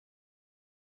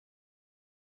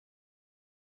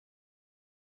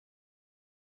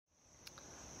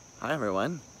Hi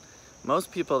everyone.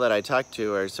 Most people that I talk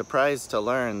to are surprised to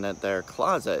learn that their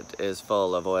closet is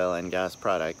full of oil and gas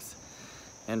products.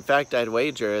 In fact, I'd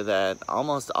wager that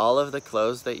almost all of the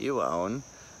clothes that you own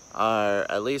are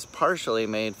at least partially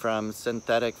made from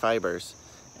synthetic fibers.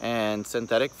 And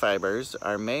synthetic fibers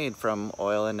are made from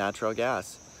oil and natural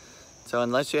gas. So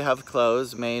unless you have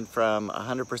clothes made from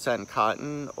 100%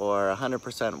 cotton or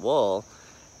 100% wool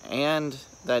and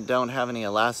that don't have any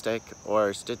elastic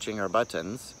or stitching or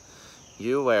buttons,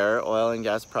 you wear oil and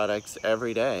gas products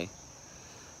every day.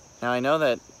 Now I know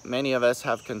that many of us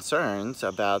have concerns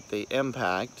about the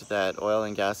impact that oil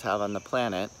and gas have on the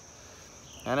planet,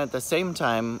 and at the same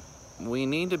time we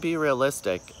need to be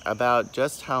realistic about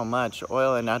just how much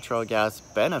oil and natural gas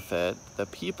benefit the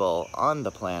people on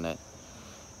the planet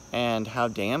and how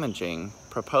damaging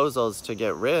proposals to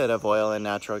get rid of oil and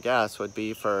natural gas would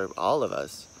be for all of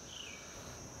us.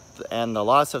 And the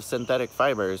loss of synthetic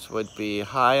fibers would be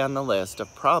high on the list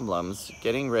of problems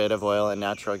getting rid of oil and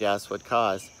natural gas would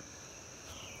cause.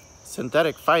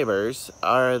 Synthetic fibers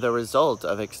are the result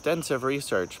of extensive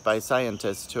research by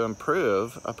scientists to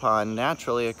improve upon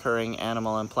naturally occurring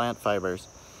animal and plant fibers.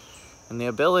 And the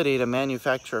ability to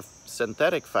manufacture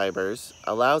synthetic fibers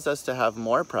allows us to have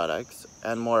more products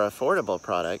and more affordable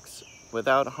products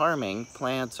without harming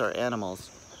plants or animals.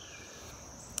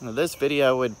 This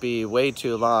video would be way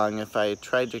too long if I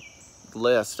tried to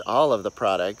list all of the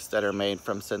products that are made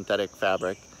from synthetic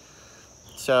fabric.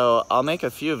 So I'll make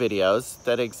a few videos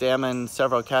that examine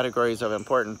several categories of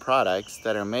important products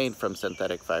that are made from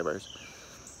synthetic fibers.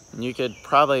 You could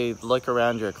probably look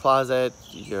around your closet,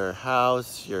 your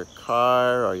house, your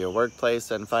car, or your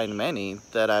workplace and find many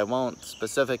that I won't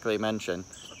specifically mention.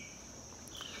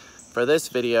 For this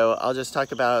video, I'll just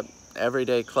talk about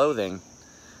everyday clothing.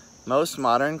 Most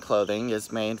modern clothing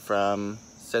is made from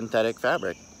synthetic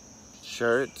fabric.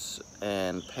 Shirts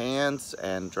and pants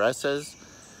and dresses.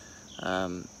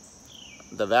 The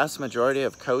vast majority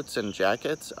of coats and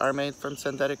jackets are made from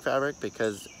synthetic fabric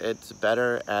because it's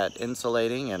better at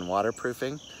insulating and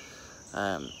waterproofing.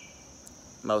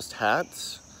 Most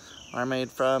hats are made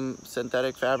from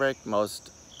synthetic fabric. Most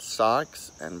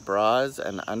socks and bras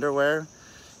and underwear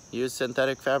use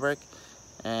synthetic fabric.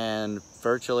 And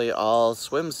virtually all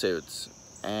swimsuits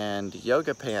and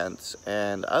yoga pants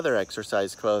and other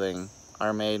exercise clothing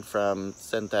are made from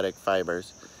synthetic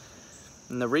fibers.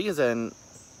 And the reason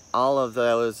all of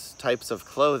those types of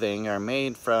clothing are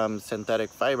made from synthetic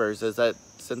fibers is that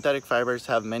synthetic fibers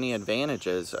have many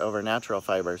advantages over natural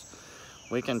fibers.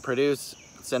 We can produce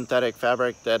synthetic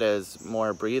fabric that is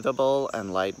more breathable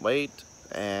and lightweight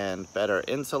and better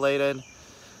insulated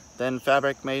than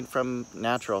fabric made from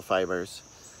natural fibers.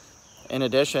 In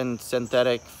addition,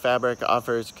 synthetic fabric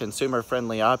offers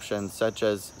consumer-friendly options such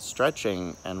as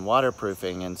stretching and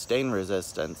waterproofing and stain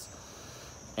resistance.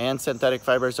 And synthetic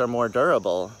fibers are more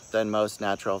durable than most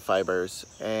natural fibers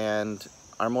and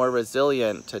are more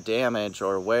resilient to damage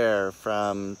or wear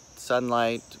from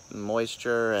sunlight,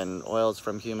 moisture, and oils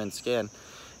from human skin,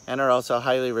 and are also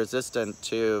highly resistant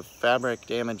to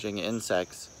fabric-damaging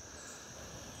insects.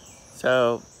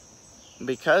 So,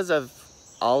 because of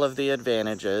all of the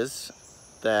advantages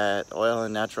that oil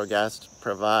and natural gas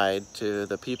provide to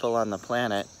the people on the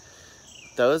planet,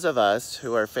 those of us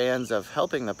who are fans of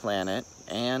helping the planet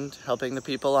and helping the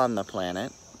people on the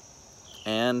planet,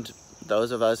 and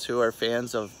those of us who are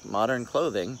fans of modern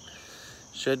clothing,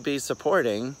 should be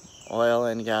supporting oil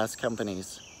and gas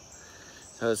companies.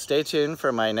 So stay tuned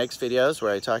for my next videos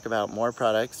where I talk about more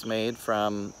products made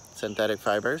from synthetic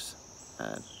fibers.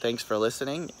 Thanks for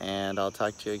listening, and I'll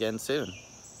talk to you again soon.